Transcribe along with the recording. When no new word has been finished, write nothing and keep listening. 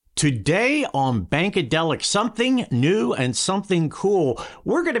Today on Bankadelic, something new and something cool.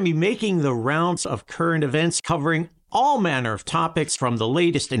 We're going to be making the rounds of current events covering all manner of topics, from the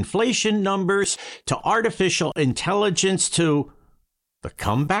latest inflation numbers to artificial intelligence to the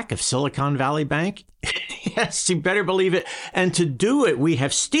comeback of Silicon Valley Bank. Yes, you better believe it. And to do it, we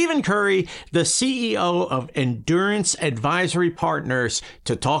have Stephen Curry, the CEO of Endurance Advisory Partners,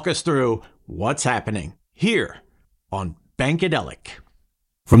 to talk us through what's happening here on Bankadelic.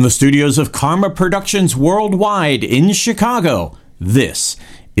 From the studios of Karma Productions Worldwide in Chicago, this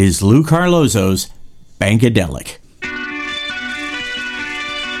is Lou Carlozo's Bankadelic.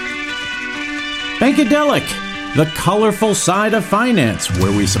 Bankadelic, the colorful side of finance,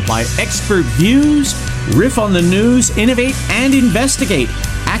 where we supply expert views, riff on the news, innovate and investigate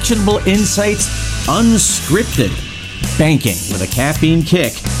actionable insights, unscripted. Banking with a caffeine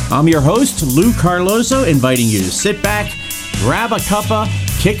kick. I'm your host, Lou Carlozo, inviting you to sit back, grab a cuppa,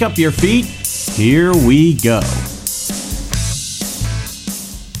 kick up your feet. Here we go.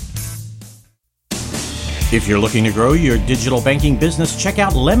 If you're looking to grow your digital banking business, check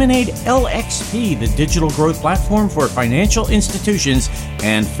out Lemonade LXP, the digital growth platform for financial institutions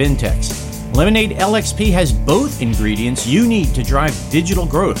and fintechs. Lemonade LXP has both ingredients you need to drive digital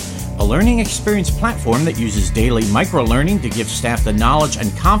growth. A learning experience platform that uses daily micro-learning to give staff the knowledge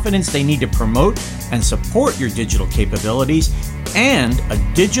and confidence they need to promote and support your digital capabilities, and a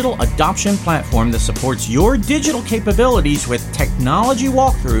digital adoption platform that supports your digital capabilities with technology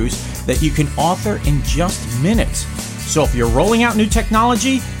walkthroughs that you can author in just minutes. So if you're rolling out new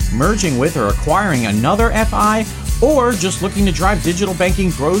technology, merging with or acquiring another FI, or just looking to drive digital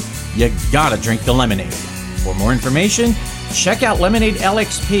banking growth, you gotta drink the lemonade. For more information, check out Lemonade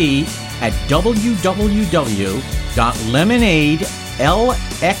LXP at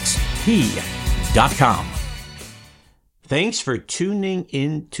www.lemonadelxp.com. Thanks for tuning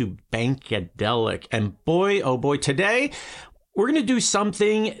in to Bankadelic. And boy, oh boy, today we're going to do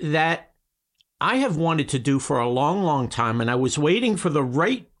something that I have wanted to do for a long, long time, and I was waiting for the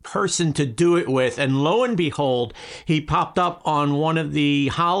right person to do it with, and lo and behold, he popped up on one of the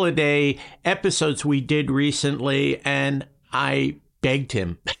holiday episodes we did recently, and I begged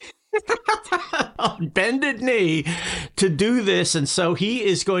him on bended knee to do this. And so he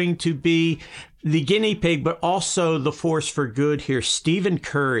is going to be the guinea pig, but also the force for good here, Stephen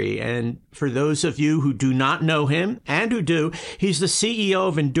Curry. And for those of you who do not know him and who do, he's the CEO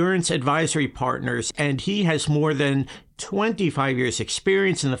of Endurance Advisory Partners, and he has more than 25 years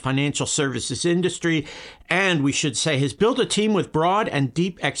experience in the financial services industry, and we should say has built a team with broad and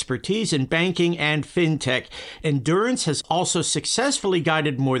deep expertise in banking and fintech. Endurance has also successfully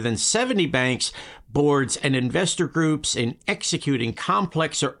guided more than 70 banks, boards, and investor groups in executing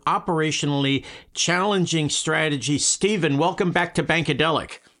complex or operationally challenging strategies. Stephen, welcome back to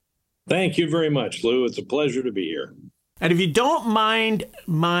Bankadelic. Thank you very much, Lou. It's a pleasure to be here. And if you don't mind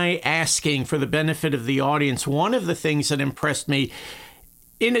my asking, for the benefit of the audience, one of the things that impressed me,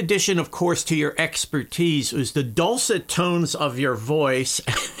 in addition, of course, to your expertise, was the dulcet tones of your voice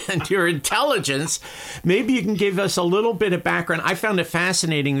and your intelligence. Maybe you can give us a little bit of background. I found it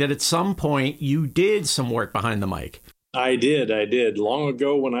fascinating that at some point you did some work behind the mic. I did. Long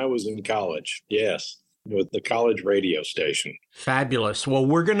ago when I was in college. Yes. With the college radio station. Fabulous. Well,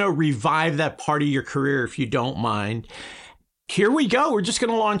 we're going to revive that part of your career, if you don't mind. Here we go. We're just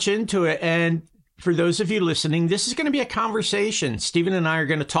going to launch into it. And for those of you listening, this is going to be a conversation. Stephen and I are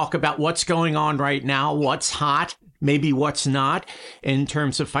going to talk about what's going on right now, what's hot, maybe what's not, in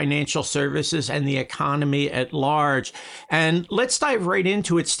terms of financial services and the economy at large. And let's dive right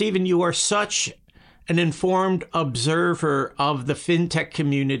into it. Stephen, you are such an informed observer of the fintech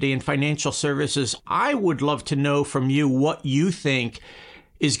community and financial services. I would love to know from you what you think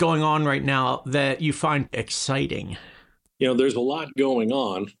is going on right now that you find exciting. You know, there's a lot going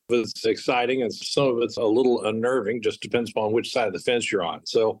on. It's exciting, and some of it's a little unnerving, just depends upon which side of the fence you're on.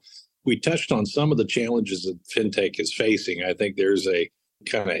 So we touched on some of the challenges that fintech is facing. I think there's a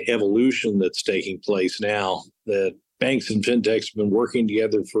kind of evolution that's taking place now that banks and fintechs have been working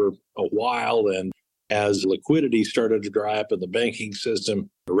together for a while, and as liquidity started to dry up in the banking system,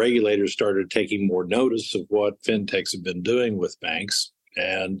 the regulators started taking more notice of what fintechs have been doing with banks.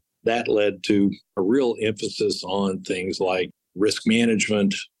 And that led to a real emphasis on things like risk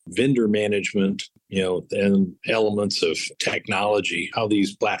management, vendor management, and elements of technology, how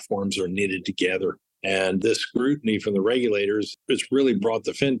these platforms are knitted together. And this scrutiny from the regulators, it's really brought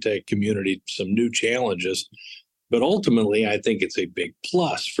the fintech community some new challenges. But ultimately, I think it's a big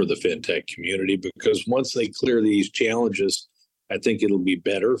plus for the fintech community, because once they clear these challenges, I think it'll be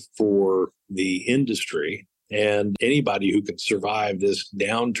better for the industry. And anybody who can survive this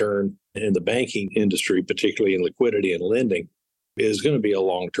downturn in the banking industry, particularly in liquidity and lending, is going to be a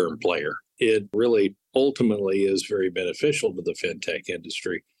long-term player. It really ultimately is very beneficial to the fintech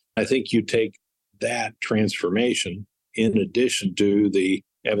industry. I think you take that transformation in addition to the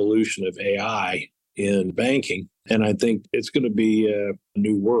evolution of AI in banking, and I think it's going to be a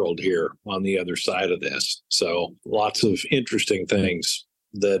new world here on the other side of this. So lots of interesting things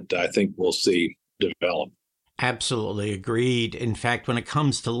that I think we'll see develop. Absolutely agreed. In fact, when it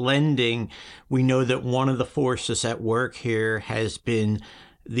comes to lending, we know that one of the forces at work here has been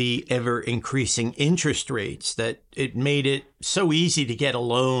the ever increasing interest rates, that it made it so easy to get a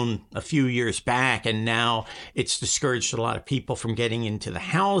loan a few years back. And now it's discouraged a lot of people from getting into the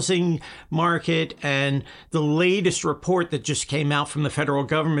housing market. And the latest report that just came out from the federal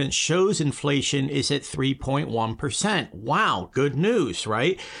government shows inflation is at 3.1%. Wow, good news,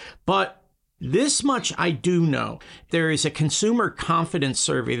 right? But this much I do know. There is a consumer confidence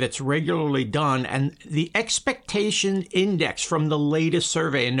survey that's regularly done, and the expectation index from the latest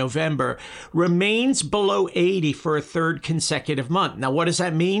survey in November remains below 80 for a third consecutive month. Now, what does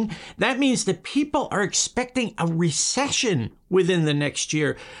that mean? That means that people are expecting a recession within the next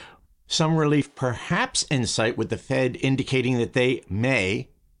year. Some relief, perhaps in sight, with the Fed indicating that they may,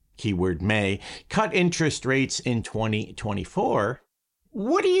 keyword may, cut interest rates in 2024.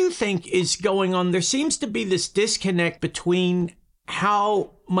 What do you think is going on? There seems to be this disconnect between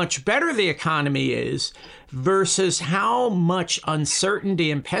how much better the economy is versus how much uncertainty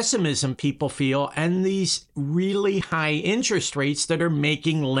and pessimism people feel, and these really high interest rates that are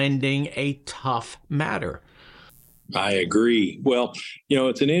making lending a tough matter. I agree. Well,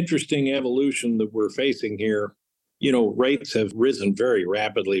 it's an interesting evolution that we're facing here. Rates have risen very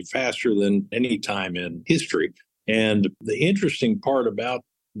rapidly, faster than any time in history. And the interesting part about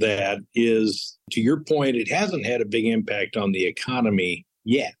that is, to your point, it hasn't had a big impact on the economy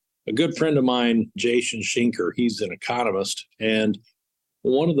yet. A good friend of mine, Jason Schinker, he's an economist. And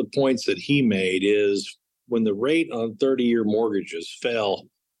one of the points that he made is when the rate on 30-year mortgages fell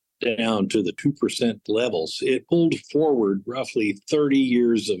down to the 2% levels, it pulled forward roughly 30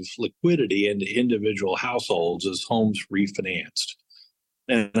 years of liquidity into individual households as homes refinanced.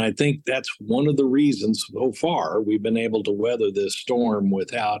 And I think that's one of the reasons so far we've been able to weather this storm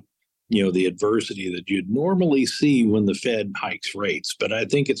without, the adversity that you'd normally see when the Fed hikes rates. But I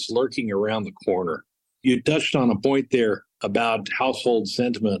think it's lurking around the corner. You touched on a point there about household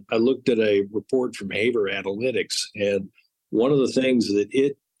sentiment. I looked at a report from Haver Analytics, and one of the things that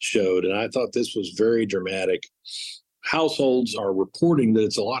it showed, and I thought this was very dramatic, households are reporting that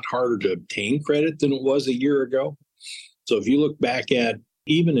it's a lot harder to obtain credit than it was a year ago. So if you look back at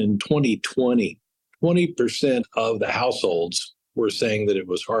even in 2020, 20% of the households were saying that it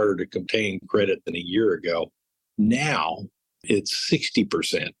was harder to obtain credit than a year ago. Now it's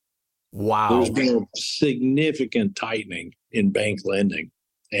 60%. Wow. There's been a significant tightening in bank lending.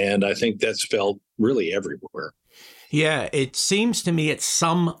 And I think that's felt really everywhere. Yeah, it seems to me at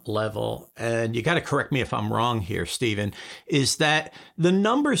some level, and you got to correct me if I'm wrong here, Stephen, is that the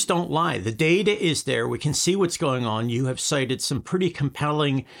numbers don't lie. The data is there. We can see what's going on. You have cited some pretty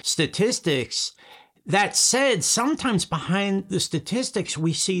compelling statistics. That said, sometimes behind the statistics,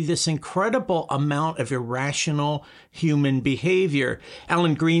 we see this incredible amount of irrational human behavior.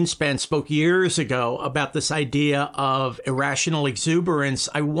 Alan Greenspan spoke years ago about this idea of irrational exuberance.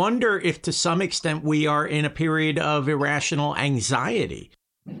 I wonder if to some extent we are in a period of irrational anxiety.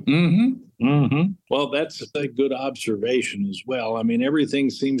 Well, that's a good observation as well. I mean,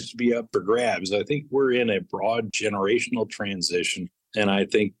 everything seems to be up for grabs. I think we're in a broad generational transition. And I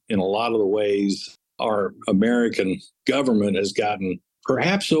think in a lot of the ways, our American government has gotten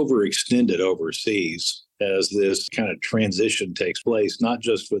perhaps overextended overseas as this kind of transition takes place, not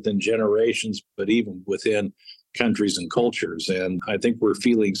just within generations, but even within countries and cultures. And I think we're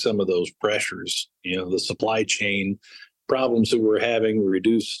feeling some of those pressures. The supply chain problems that we're having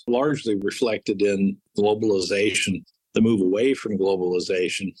reduced, largely reflected in globalization, the move away from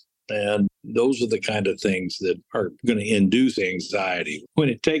globalization. And those are the kind of things that are going to induce anxiety. When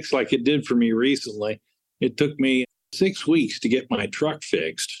it takes, like it did for me recently, it took me 6 weeks to get my truck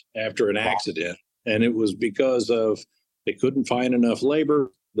fixed after an accident. And it was because of they couldn't find enough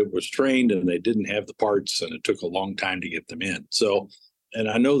labor that was trained, and they didn't have the parts, and it took a long time to get them in. So, and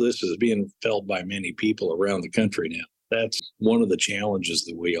I know this is being felt by many people around the country now. That's one of the challenges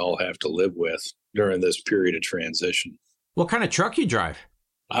that we all have to live with during this period of transition. What kind of truck you drive?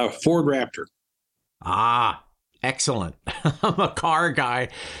 A Ford Raptor. Ah, excellent. I'm a car guy.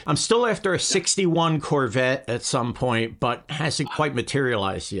 I'm still after a 61 Corvette at some point, but hasn't quite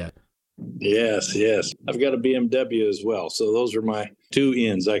materialized yet. Yes, yes. I've got a BMW as well. So those are my two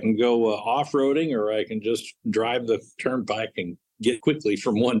ends. I can go off-roading, or I can just drive the turnpike and get quickly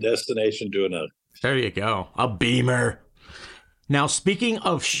from one destination to another. There you go. A Beamer. Now, speaking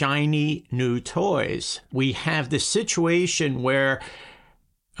of shiny new toys, we have this situation where,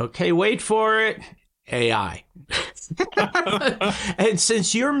 okay, wait for it, AI. And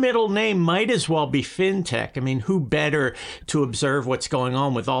since your middle name might as well be Fintech, I mean, who better to observe what's going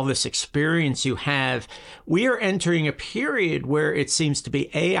on with all this experience you have? We are entering a period where it seems to be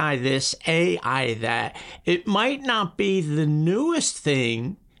AI this, AI that. It might not be the newest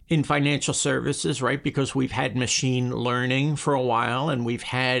thing in financial services, right? Because we've had machine learning for a while and we've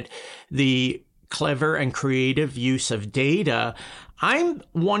had the clever and creative use of data. I'm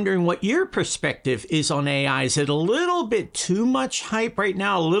wondering what your perspective is on AI. Is it a little bit too much hype right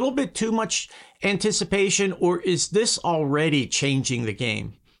now, a little bit too much anticipation, or is this already changing the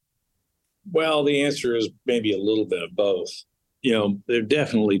game? Well, the answer is maybe a little bit of both. They're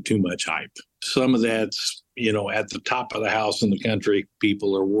definitely too much hype. Some of that's, at the top of the house in the country,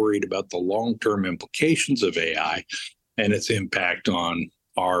 people are worried about the long-term implications of AI and its impact on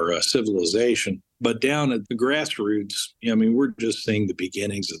our civilization. But down at the grassroots, we're just seeing the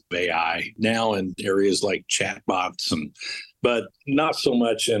beginnings of AI now in areas like chatbots, but not so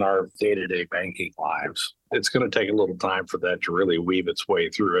much in our day-to-day banking lives. It's going to take a little time for that to really weave its way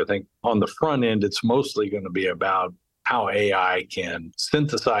through. I think on the front end, it's mostly going to be about how AI can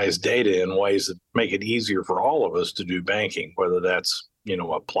synthesize data in ways that make it easier for all of us to do banking, whether that's,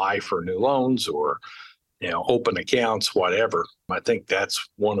 apply for new loans or, open accounts, whatever. I think that's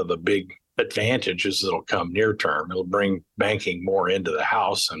one of the big advantages that'll come near term. It'll bring banking more into the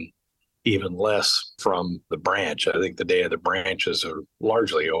house and even less from the branch. I think the day of the branches are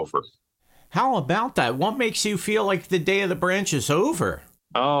largely over. How about that? What makes you feel like the day of the branch is over?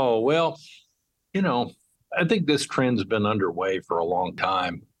 Oh, well, I think this trend's been underway for a long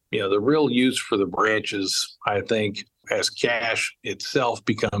time. The real use for the branches, I think, as cash itself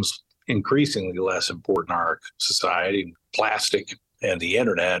becomes increasingly less important in our society, plastic and the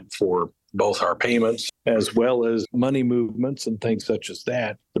internet for both our payments as well as money movements and things such as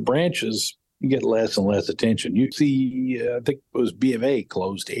that, the branches get less and less attention. You see, I think it was B of A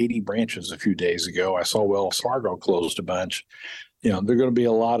closed 80 branches a few days ago. I saw Wells Fargo closed a bunch. There's going to be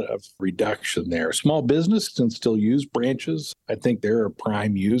a lot of reduction there. Small business can still use branches. I think they're a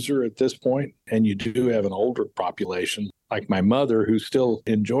prime user at this point. And you do have an older population, like my mother, who still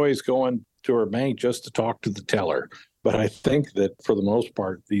enjoys going to her bank just to talk to the teller. But I think that for the most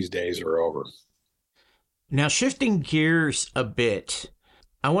part, these days are over. Now, shifting gears a bit,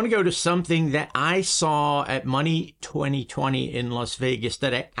 I want to go to something that I saw at Money 2020 in Las Vegas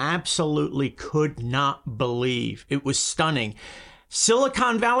that I absolutely could not believe. It was stunning.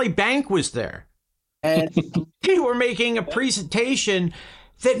 Silicon Valley Bank was there, and they were making a presentation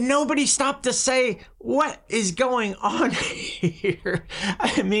that nobody stopped to say, what is going on here?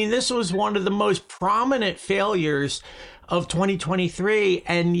 I mean, this was one of the most prominent failures of 2023,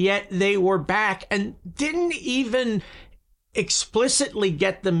 and yet they were back and didn't even explicitly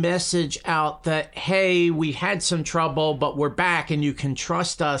get the message out that, hey, we had some trouble, but we're back and you can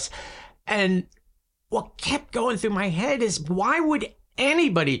trust us. And what kept going through my head is, why would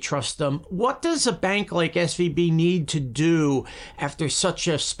anybody trust them? What does a bank like SVB need to do after such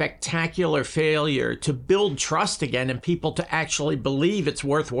a spectacular failure to build trust again and people to actually believe it's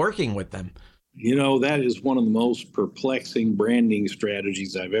worth working with them? That is one of the most perplexing branding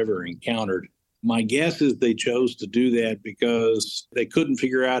strategies I've ever encountered. My guess is they chose to do that because they couldn't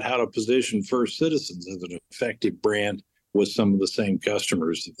figure out how to position First Citizens as an effective brand with some of the same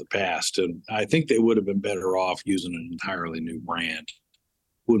customers of the past. And I think they would have been better off using an entirely new brand.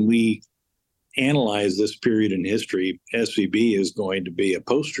 When we analyze this period in history, SVB is going to be a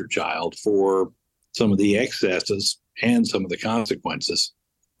poster child for some of the excesses and some of the consequences.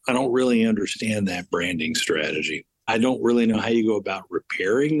 I don't really understand that branding strategy. I don't really know how you go about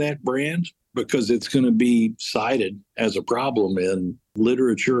repairing that brand, because it's going to be cited as a problem in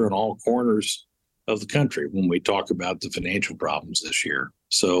literature in all corners of the country when we talk about the financial problems this year.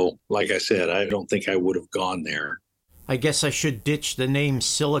 So, like I said, I don't think I would have gone there. I guess I should ditch the name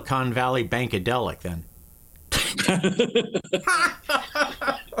Silicon Valley Bankadelic then.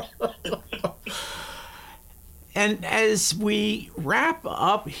 And as we wrap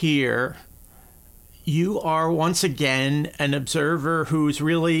up here, you are once again an observer who's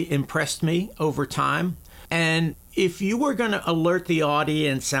really impressed me over time. And if you were going to alert the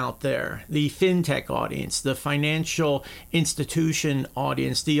audience out there, the fintech audience, the financial institution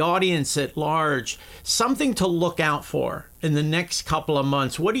audience, the audience at large, something to look out for in the next couple of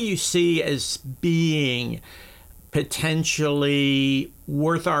months, what do you see as being potentially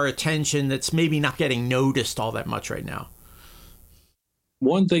worth our attention that's maybe not getting noticed all that much right now?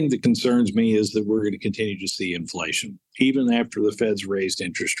 One thing that concerns me is that we're going to continue to see inflation, even after the Fed's raised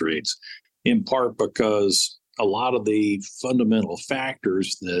interest rates, in part because a lot of the fundamental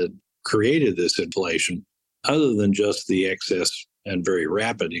factors that created this inflation, other than just the excess and very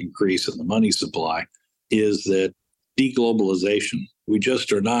rapid increase in the money supply, is that deglobalization. We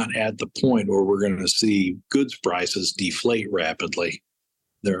just are not at the point where we're going to see goods prices deflate rapidly.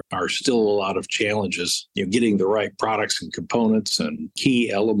 There are still a lot of challenges, getting the right products and components and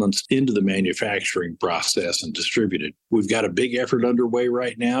key elements into the manufacturing process and distributed. We've got a big effort underway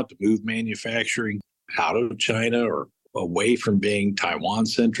right now to move manufacturing out of China or away from being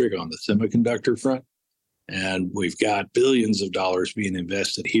Taiwan-centric on the semiconductor front. And we've got billions of dollars being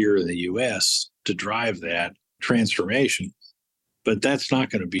invested here in the U.S. to drive that transformation. But that's not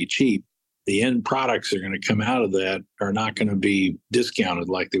going to be cheap. The end products that are going to come out of that are not going to be discounted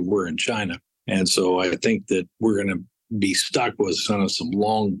like they were in China. And so I think that we're going to be stuck with some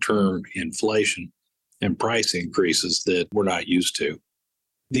long-term inflation and price increases that we're not used to.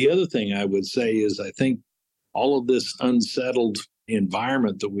 The other thing I would say is I think all of this unsettled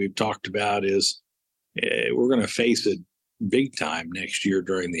environment that we've talked about is we're going to face it big time next year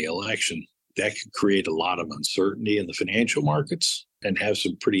during the election. That could create a lot of uncertainty in the financial markets and have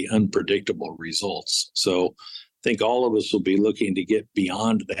some pretty unpredictable results. So I think all of us will be looking to get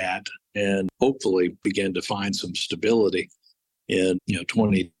beyond that and hopefully begin to find some stability in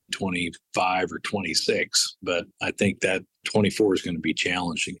 2025 or 26. But I think that 24 is going to be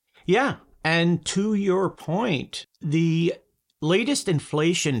challenging. Yeah. And to your point, the latest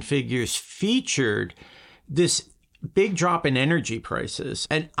inflation figures featured this big drop in energy prices.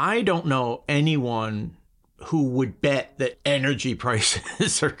 And I don't know anyone who would bet that energy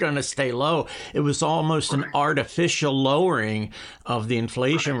prices are going to stay low. It was almost an artificial lowering of the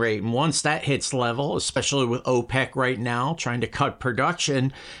inflation rate. And once that hits level, especially with OPEC right now trying to cut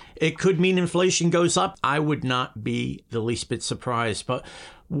production, it could mean inflation goes up. I would not be the least bit surprised. But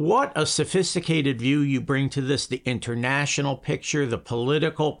what a sophisticated view you bring to this, the international picture, the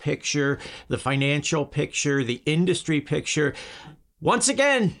political picture, the financial picture, the industry picture. Once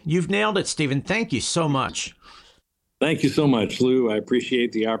again, you've nailed it, Stephen. Thank you so much. Thank you so much, Lou. I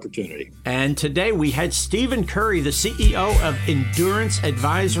appreciate the opportunity. And today we had Stephen Curry, the CEO of Endurance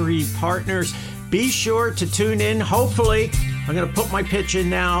Advisory Partners. Be sure to tune in. Hopefully, I'm going to put my pitch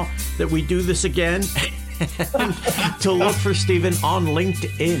in now that we do this again. To look for Stephen on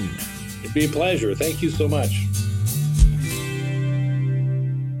LinkedIn. It'd be a pleasure. Thank you so much.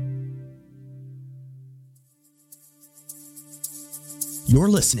 You're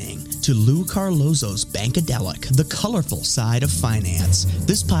listening to Lou Carlozo's Bankadelic, the colorful side of finance.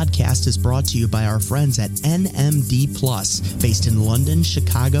 This podcast is brought to you by our friends at NMD Plus, based in London,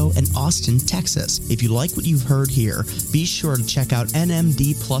 Chicago, and Austin, Texas. If you like what you've heard here, be sure to check out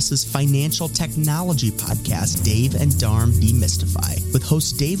NMD Plus's financial technology podcast, Dave and Dharm Demystify, with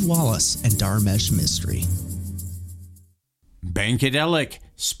hosts Dave Wallace and Dharmesh Mistry. Bankadelic,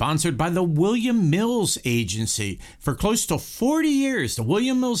 sponsored by the William Mills Agency. For close to 40 years, the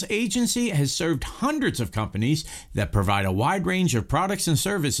William Mills Agency has served hundreds of companies that provide a wide range of products and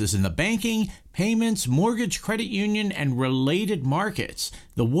services in the banking, payments, mortgage, credit union, and related markets.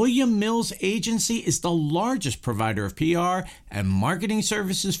 The William Mills Agency is the largest provider of PR and marketing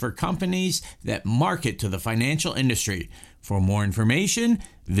services for companies that market to the financial industry. For more information,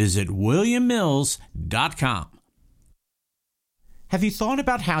 visit williammills.com. Have you thought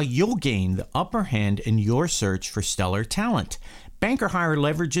about how you'll gain the upper hand in your search for stellar talent? Banker Hire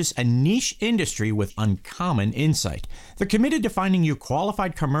leverages a niche industry with uncommon insight. They're committed to finding you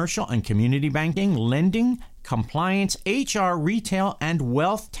qualified commercial and community banking, lending, compliance, HR, retail, and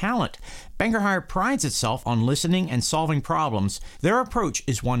wealth talent. Banker Hire prides itself on listening and solving problems. Their approach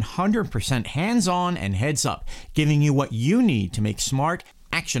is 100% hands-on and heads-up, giving you what you need to make smart,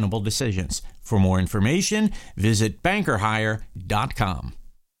 actionable decisions. For more information, visit bankerhire.com.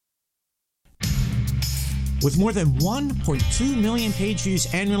 With more than 1.2 million page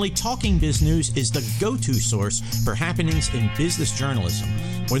views annually, Talking Biz News is the go-to source for happenings in business journalism.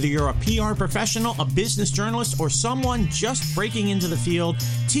 Whether you're a PR professional, a business journalist, or someone just breaking into the field,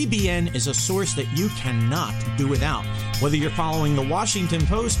 TBN is a source that you cannot do without. Whether you're following the Washington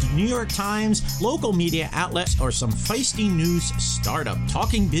Post, New York Times, local media outlets, or some feisty news startup,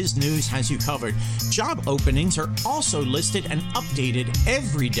 Talking Biz News has you covered. Job openings are also listed and updated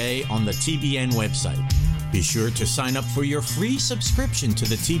every day on the TBN website. Be sure to sign up for your free subscription to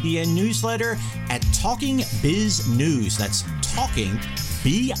the TBN newsletter at Talking Biz News. That's Talking,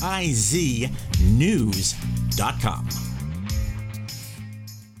 B-I-Z, news.com.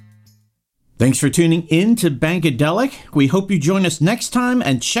 Thanks for tuning in to Bankadelic. We hope you join us next time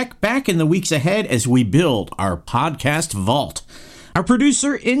and check back in the weeks ahead as we build our podcast vault. Our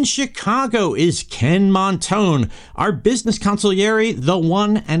producer in Chicago is Ken Montone. Our business consigliere, the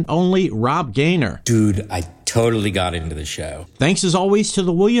one and only Rob Gaynor. Dude, I totally got into the show. Thanks as always to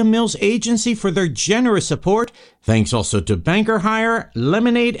the William Mills Agency for their generous support. Thanks also to Banker Hire,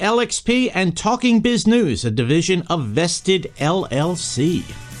 Lemonade LXP, and Talking Biz News, a division of Vested LLC.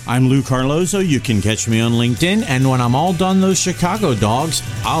 I'm Lou Carlozo. You can catch me on LinkedIn, and when I'm all done those Chicago dogs,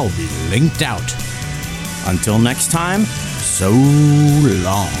 I'll be linked out. Until next time, so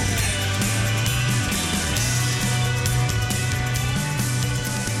long.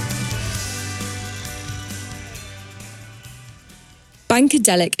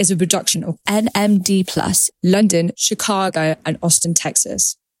 Bankadelic is a production of NMD+, London, Chicago, and Austin,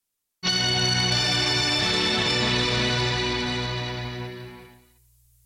 Texas.